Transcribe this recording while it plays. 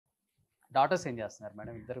Daughters ఏం చేస్తున్నారు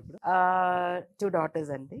madam ఇద్దరు ఇప్పుడు? 2 daughters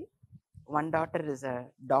అండి. One daughter is a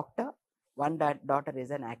doctor, one daughter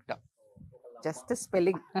is an actor. Just a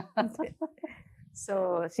spelling. So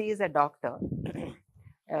she is a doctor.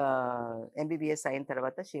 MBBS అయిన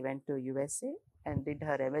తర్వాత she went to USA and did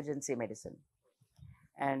her emergency medicine.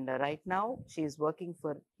 And right now she is working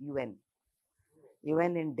for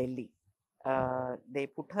UN in Delhi. They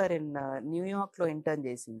put her in New York లో intern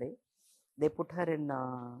చేసింది. They put her in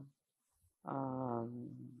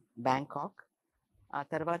Bangkok. ఆ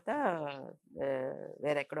తర్వాత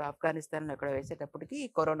వేరెక్కడో ఆఫ్ఘనిస్తాన్లో ఎక్కడో వేసేటప్పటికి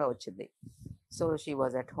corona వచ్చింది. So she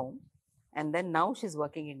was at home and then now she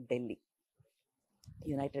working in Delhi,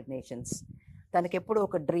 United nations. తనకి ఎప్పుడు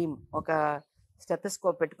ఒక డ్రీమ్, ఒక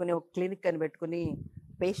స్టెథోస్కోప్ పెట్టుకుని, ఒక క్లినిక్ అని పెట్టుకుని,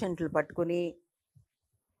 పేషెంట్లు పట్టుకుని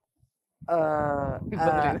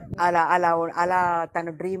అలా అలా అలా తన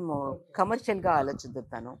డ్రీమ్ కమర్షియల్గా ఆలోచిద్దు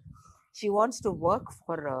తను. She wants to work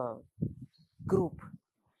for group,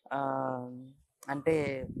 అంటే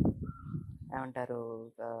ఏమంటారు,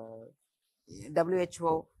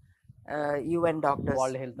 WHO, UN doctors,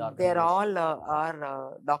 they are all are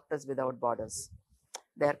doctors without borders.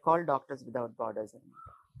 They are called doctors without borders అనమాట.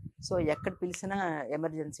 సో ఎక్కడ పిలిచినా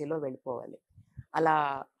ఎమర్జెన్సీలో వెళ్ళిపోవాలి.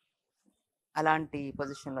 అలాంటి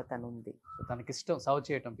పొజిషన్లో తను ఉంది. తనకి ఇష్టం సర్వ్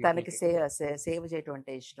చేయటం, తనకి సేవ్ చేయటం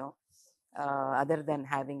అంటే ఇష్టం. Other then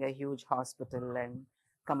having a huge hospital and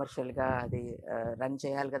కమర్షియల్గా అది రన్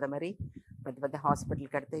చేయాలి కదా. మరి పెద్ద పెద్ద హాస్పిటల్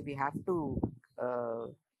కడితే we have to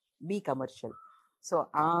be commercial. So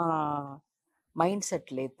ఆ మైండ్ సెట్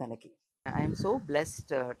లేదు తనకి. I'm so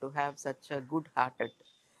blessed to have such a good hearted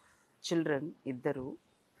children ఇద్దరు.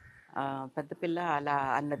 పెద్ద పిల్ల అలా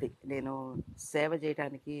అన్నది, నేను సేవ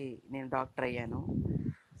చేయడానికి నేను డాక్టర్ అయ్యాను.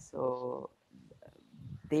 సో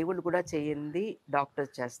దేవుళ్ళు కూడా చేయింది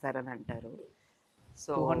డాక్టర్స్ చేస్తారని అంటారు.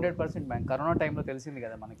 సో 200% మ్యామ్, కరోనా టైంలో తెలిసింది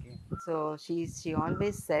కదా మనకి. So she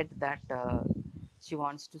always said that she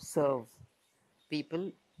wants to serve people,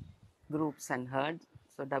 groups and herds.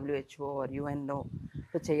 So WHO or UNO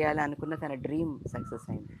చేయాలి అనుకున్న తన డ్రీమ్ సక్సెస్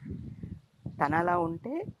అయింది. తన అలా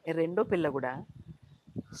ఉంటే రెండో పిల్ల కూడా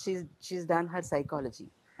షీస్ డన్ హర్ సైకాలజీ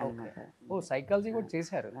అనమాట. ఓ, సైకాలజీ కూడా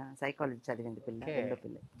చేశారు. సైకాలజీ చదివింది పిల్ల, రెండో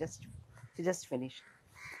పిల్ల. Just finished.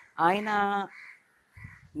 ఆయన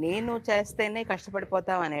నేను చేస్తేనే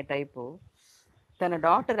కష్టపడిపోతాం అనే టైపు. తన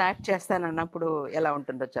డాక్టర్ యాక్ట్ చేస్తానన్నప్పుడు ఎలా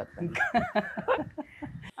ఉంటుందో చెప్తాను.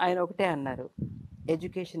 ఆయన ఒకటే అన్నారు,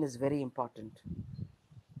 ఎడ్యుకేషన్ ఇస్ వెరీ ఇంపార్టెంట్.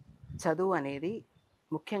 చదువు అనేది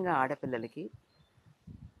ముఖ్యంగా ఆడపిల్లలకి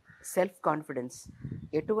సెల్ఫ్ కాన్ఫిడెన్స్,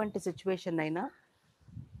 ఎటువంటి సిచ్యువేషన్ అయినా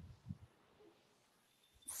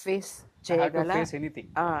ఫేస్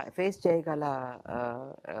చేయగల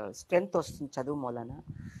స్ట్రెంగ్త్ వస్తుంది చదువు మూలన.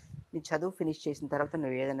 నీ చదువు ఫినిష్ చేసిన తర్వాత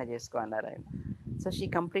నువ్వు ఏదైనా చేసుకో అన్నారు ఆయన. So she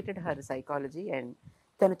completed her psychology. And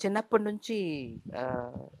తను చిన్నప్పటి నుంచి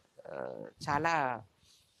చాలా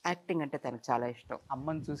యాక్టింగ్ అంటే తనకు చాలా ఇష్టం.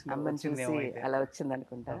 అమ్మని చూసి అలా వచ్చింది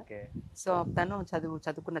అనుకుంటా. సో తను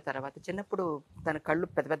చదువుకున్న తర్వాత చిన్నప్పుడు తన కళ్ళు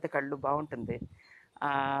పెద్ద పెద్ద కళ్ళు బాగుంటుంది.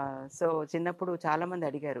 సో చిన్నప్పుడు చాలామంది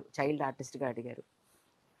అడిగారు, చైల్డ్ ఆర్టిస్ట్గా అడిగారు.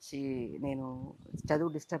 నేను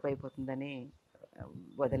చదువు డిస్టర్బ్ అయిపోతుందని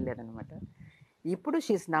వదలలేదనమాట. ఇప్పుడు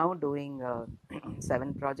she is now doing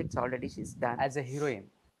 7 projects already. She's done as a heroine.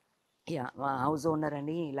 Yeah, house owner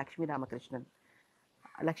అని లక్ష్మీ రామకృష్ణన్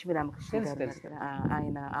గారు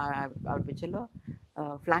ఆయన ఆవిడ పిక్చర్లో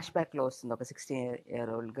ఫ్లాష్ బ్యాక్లో వస్తుంది, ఒక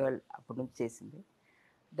 16-year-old గర్ల్ అప్పటి నుంచి చేసింది.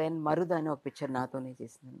 దెన్ మరుద అని ఒక పిక్చర్ నాతోనే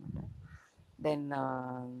చేసింది అనమాట. దెన్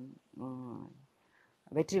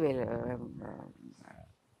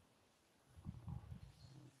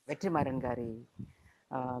వెట్రిమారన్ గారి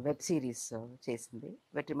వెబ్ సిరీస్ చేసింది.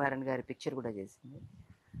 వెట్రిమారన్ గారి పిక్చర్ కూడా చేసింది.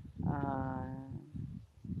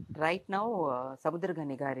 రైట్ నౌ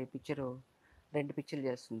సముద్రగని గారి పిక్చరు 2 పిక్చర్లు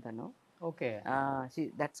చేస్తుంది తను. Okay.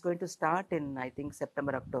 That's going to start in I think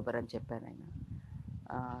September, October అని చెప్పాను ఆయన.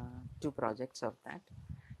 2 projects of that.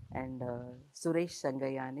 And Suresh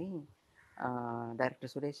Sangaiah అని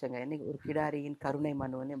డైరెక్టర్ సురేష్ సంగయ్య అని కిడారి ఇన్ కరుణై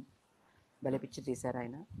మను అని భలే పిక్చర్ తీశారు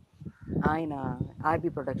ఆయన. ఆయన ఆర్బి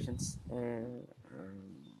ప్రొడక్షన్స్,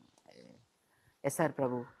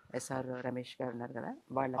 ఎస్ఆర్ రమేష్ గారు ఉన్నారు కదా,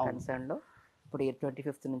 వాళ్ళ కన్సర్న్లో ఇప్పుడు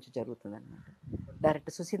 25th నుంచి జరుగుతుంది అనమాట.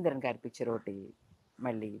 డైరెక్టర్ సుశీంద్రన్ గారి పిక్చర్ ఒకటి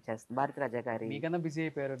మళ్ళీ చేస్తుంది. భారతరాజా గారి. బిజీ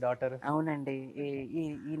అయిపోయారు డాటర్. అవునండి,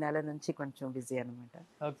 ఈ నెల నుంచి కొంచెం బిజీ అనమాట.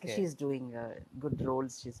 She is doing good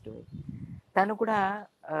roles, she is doing. తను కూడా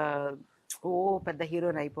పెద్ద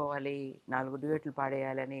హీరోయిన్ అయిపోవాలి, 4 డ్యూయెట్లు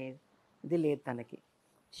పాడేయాలని ఇది లేదు తనకి.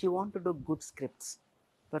 She want to do good scripts,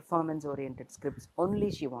 performance oriented scripts only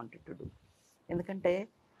she wanted to do. ఎందుకంటే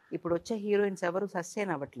ఇప్పుడు వచ్చే హీరోయిన్స్ ఎవరు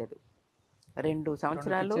సస్టైన్ అవ్వట్లేదు. 2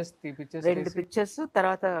 సంవత్సరాలు పిక్చర్స్ 2 పిక్చర్స్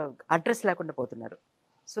తర్వాత అడ్రస్ లేకుండా పోతున్నారు.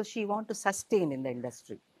 So she want to sustain in the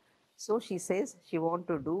industry. So she says she want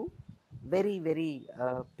to do very very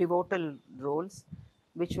pivotal roles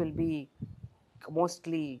which will be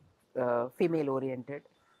mostly female oriented.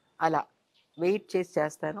 అలా వెయిట్ చేసి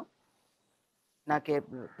చేస్తాను. నాకే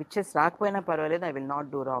పిక్చర్స్ రాకపోయినా పర్వాలేదు, I will not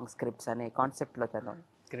do wrong scripts అనే కాన్సెప్ట్లో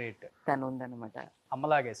great. తను ఉందన్నమాట.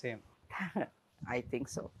 అమ్మలాగే సేమ్. I think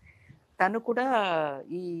so. తను కూడా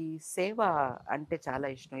ఈ సేవ అంటే చాలా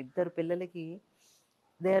ఇష్టం. 2 పిల్లలకి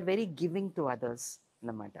they are very giving to others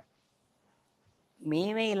అన్నమాట.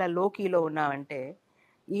 మేమే ఇలా లోకీలో ఉన్నామంటే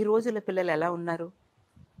ఈ రోజుల పిల్లలు ఎలా ఉన్నారు?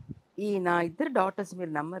 ఈ నా 2 డాటర్స్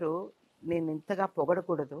మీరు నమ్మరు, నేను ఇంతగా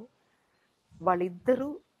పొగడకూడదు, వాళ్ళిద్దరూ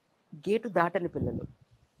గేటు దాటని పిల్లలు.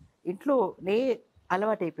 ఇంట్లోనే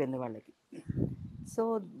అలవాటైపోయింది వాళ్ళకి. సో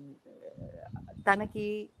తనకి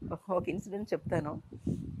ఒక ఇన్సిడెంట్ చెప్తాను.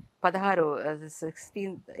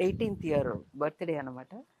 18th ఇయర్ బర్త్డే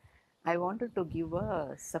అనమాట. I wanted to give a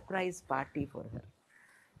surprise party for her.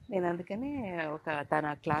 నేను అందుకనే తన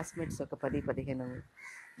క్లాస్మేట్స్ ఒక 10-15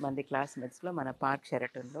 మంది క్లాస్మేట్స్లో మన పార్క్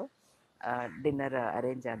షెరటన్లో డిన్నర్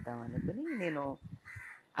అరేంజ్ చేద్దాం అనుకుని నేను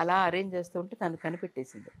అలా అరేంజ్ చేస్తూ ఉంటే తను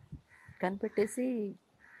కనిపెట్టేసి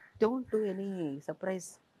don't do any surprise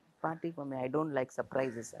party for me, I don't like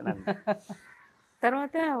surprises అని అన్న.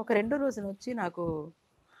 తర్వాత ఒక 2వ రోజున వచ్చి నాకు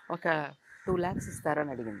ఒక 2 lakhs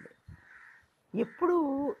ఇస్తారని అడిగింది. ఎప్పుడు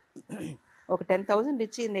ఒక 10,000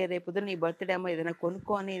 ఇచ్చి నేను రేపు నీ బర్త్డే అమ్మ ఏదైనా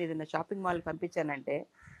కొనుక్కో అని ఏదైనా షాపింగ్ మాల్కి పంపించానంటే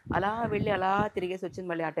అలా వెళ్ళి అలా తిరిగేసి వచ్చింది,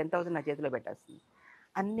 మళ్ళీ ఆ 10,000 నా చేతిలో పెట్టేస్తుంది.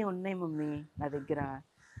 అన్నీ ఉన్నాయి మమ్మీ నా దగ్గర,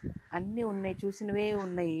 అన్నీ ఉన్నాయి, చూసినవే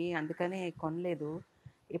ఉన్నాయి, అందుకనే కొనలేదు,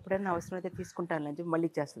 ఎప్పుడైనా అవసరమైతే తీసుకుంటాను అని చెప్పి మళ్ళీ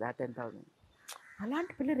ఇచ్చేస్తుంది ఆ 10,000.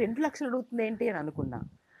 అలాంటి పిల్ల 2 లక్షలు అడుగుతుంది ఏంటి అని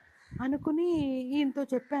అనుకుని ఈయనతో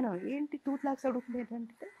చెప్పాను, ఏంటి 2 lakhs అడుగుతుంది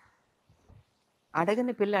ఏంటంటే,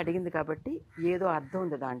 అడగని పిల్ల అడిగింది కాబట్టి ఏదో అర్థం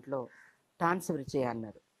ఉంది దాంట్లో, ట్రాన్స్ఫర్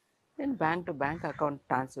చేయన్నారు. నేను bank to bank account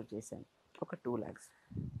transfer చేశాను ఒక 2 lakhs.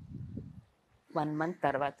 1 month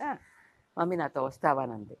తర్వాత మమ్మీ నాతో వస్తావా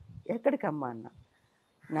అని అంది. ఎక్కడికమ్మా అన్న.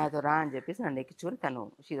 నాతో రా అని చెప్పేసి నన్ను ఎక్కించుకొని తను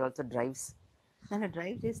షీ ఆల్సో డ్రైవ్స్, నన్ను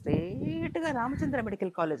డ్రైవ్ చేసి స్ట్రేట్గా రామచంద్ర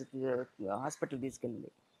మెడికల్ కాలేజ్ హాస్పిటల్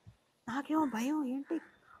తీసుకెళ్ళింది. నాకేమో భయం, ఏంటి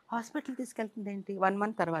హాస్పిటల్ తీసుకెళ్తుంది ఏంటి 1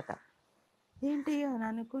 month తర్వాత, ఏంటి అని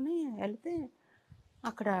అనుకుని వెళ్తే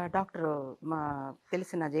అక్కడ డాక్టర్ మా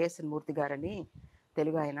తెలిసిన జేఎస్ఎన్ మూర్తి గారని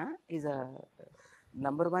తెలుగు ఆయన, is a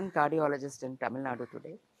number 1 cardiologist in Tamil Nadu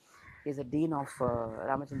today, is a dean of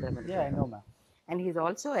Ramachandra medical, and he is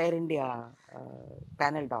also Air India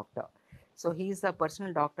panel doctor. So he is a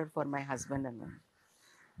personal doctor for my husband and me.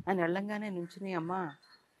 And వెళ్ళంగానే నుంచుని, అమ్మ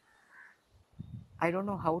I don't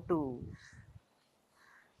know how to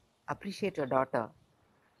appreciate your daughter.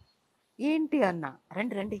 ఏంటి అన్న,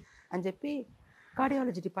 రండి అని చెప్పి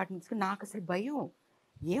cardiology డిపార్ట్మెంట్స్కి. నాకు అసలు భయం,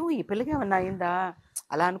 ఏమో ఈ పిల్లకి ఏమన్నా అయిందా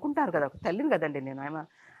అలా అనుకుంటారు కదా, తల్లిని కదండి నేను,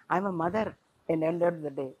 I'm mother and end of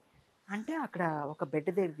the day. అంటే అక్కడ ఒక బెడ్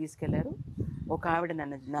దగ్గర తీసుకెళ్లారు. ఒక ఆవిడ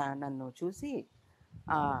నన్ను చూసి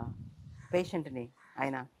ఆ పేషెంట్ని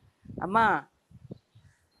ఆయన, అమ్మా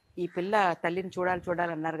ఈ పిల్ల తల్లిని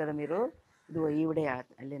చూడాలి అన్నారు కదా మీరు, ఇది ఈవిడే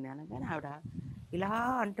తల్లిని అనగానే ఆవిడ ఇలా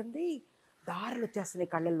అంటుంది, దారులు వచ్చేస్తున్నాయి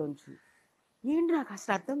కళ్ళల్లోంచి. ఏంటి నాకు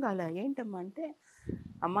అసలు అర్థం కాలే, ఏంటమ్మా అంటే,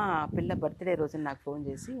 అమ్మ పిల్ల బర్త్డే రోజున నాకు ఫోన్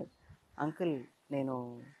చేసి, అంకుల్ నేను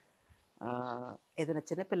ఏదైనా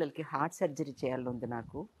చిన్నపిల్లలకి హార్ట్ సర్జరీ చేయాలని ఉంది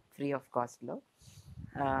నాకు ఫ్రీ ఆఫ్ కాస్ట్లో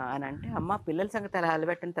అని అంటే, అమ్మ పిల్లల సంగతి అలా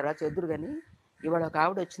అలబెట్టిన తర్వాత చెదురు కానీ, ఇవాళ ఒక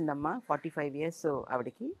ఆవిడ వచ్చిందమ్మా, 45 years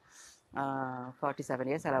ఆవిడకి, 47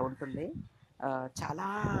 years అలా ఉంటుంది, చాలా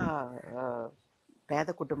పేద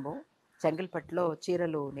కుటుంబం, చెంగల్పట్టులో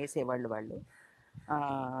చీరలు నేసేవాళ్ళు వాళ్ళు,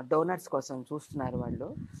 డోనర్స్ కోసం చూస్తున్నారు వాళ్ళు,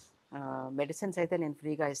 మెడిసిన్స్ అయితే నేను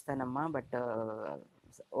ఫ్రీగా ఇస్తానమ్మా, బట్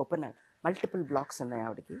ఓపెన్ మల్టిపుల్ బ్లాక్స్ ఉన్నాయి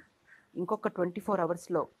ఆవిడకి, ఇంకొక 24 hours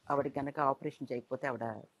ఆవిడకి కనుక ఆపరేషన్ చేయకపోతే ఆవిడ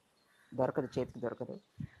చేతికి దొరకదు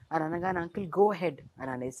అని అనగానే, అంకుల్ గో హెడ్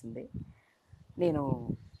అని అనేసింది. నేను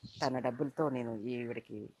తన డబ్బులతో నేను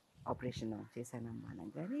ఈవిడికి ఆపరేషన్ చేశానమ్మా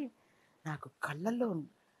అనగానే నాకు కళ్ళల్లో,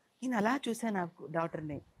 నేను అలా చూశాను నాకు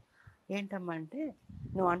డాక్టర్ని. ఏంటమ్మా అంటే,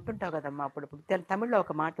 నువ్వు అంటుంటావు కదమ్మా అప్పుడప్పుడు, తమిళ్లో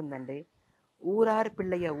ఒక మాట ఉందండి, ఊరారు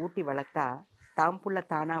పిల్లయ్య ఊటి వళక్తా తాంపుళ్ళ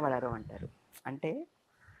తానా వళరు అంటారు. అంటే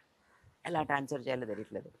ఎలా ట్రాన్స్ఫర్ చేయాలో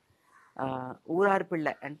తెలియట్లేదు. ఊరారు పిల్ల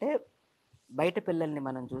అంటే బయట పిల్లల్ని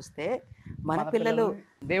మనం చూస్తే మన పిల్లలు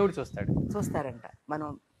దేవుడు చూస్తారంట, మనం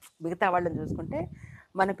మిగతా వాళ్ళని చూసుకుంటే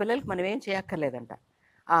మన పిల్లలకి మనం ఏం చేయక్కర్లేదంట,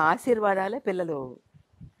 ఆ ఆశీర్వాదాలే పిల్లలు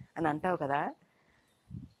అని అంటావు కదా.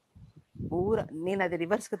 నేను అది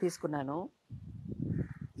రివర్స్గా తీసుకున్నాను.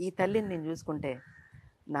 ఈ తల్లిని నేను చూసుకుంటే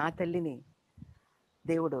నా తల్లిని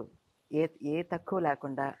దేవుడు ఏ ఏ తక్కువ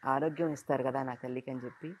లేకుండా ఆరోగ్యం ఇస్తారు కదా నా తల్లికి అని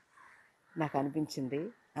చెప్పి నాకు అనిపించింది.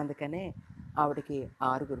 అందుకనే ఆవిడకి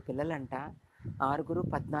 6 పిల్లలంట. 6,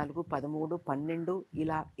 14, 13, 12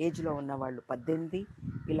 ఇలా ఏజ్‌లో ఉన్నవాళ్ళు, 18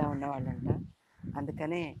 ఇలా ఉన్నవాళ్ళంట.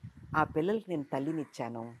 అందుకనే ఆ పిల్లలకి నేను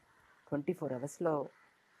తల్లినిచ్చాను. 24 అవర్స్‌లో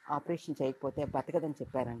ఆపరేషన్ చేయకపోతే బతకదని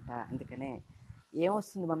చెప్పారంట. అందుకనే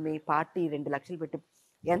ఏమొస్తుంది మమ్మీ పార్టీ 2,00,000 పెట్టి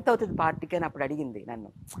ఎంత అవుతుంది పార్టీకి అని అప్పుడు అడిగింది నన్ను.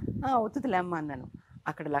 అవుతుందిలే అమ్మ అన్నాను.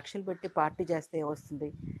 అక్కడ లక్షలు పెట్టి పార్టీ చేస్తే ఏమొస్తుంది?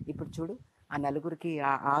 ఇప్పుడు చూడు ఆ నలుగురికి,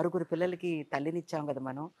 ఆ 6 పిల్లలకి తల్లినిచ్చాం కదా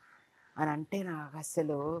మనం అని అంటే నాకు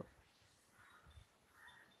అసలు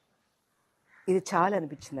ఇది చాలు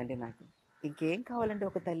అనిపించిందండి నాకు. ఇంకేం కావాలండి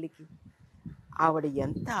ఒక తల్లికి? ఆవిడ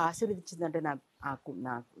ఎంత ఆశీర్వదించిందంటే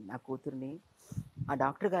నా కూతుర్ని. ఆ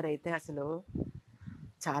డాక్టర్ గారైతే అసలు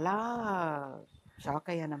చాలా షాక్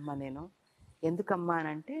అయ్యానమ్మా నేను. ఎందుకమ్మా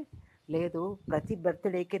అనంటే, లేదు ప్రతి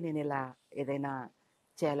బర్త్‌డేకి నేను ఇలా ఏదైనా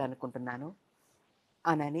చేయాలనుకుంటున్నాను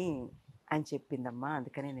అనని అని చెప్పిందమ్మా.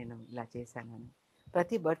 అందుకనే నేను ఇలా చేశానని.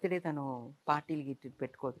 ప్రతి బర్త్‌డే తను పార్టీలు గీర్టీలు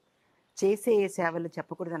పెట్టుకోదు. చేసే సేవలు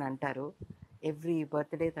చెప్పకూడదని అంటారు. ఎవ్రీ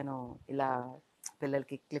బర్త్‌డే తను ఇలా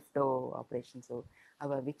పిల్లలకి క్లిఫ్టో ఆపరేషన్స్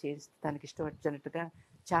అవి చేసి తనకిష్టం వచ్చినట్టుగా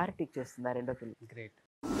చారిటీకి చేస్తుంది ఆ రెండో పిల్ల. గ్రేట్.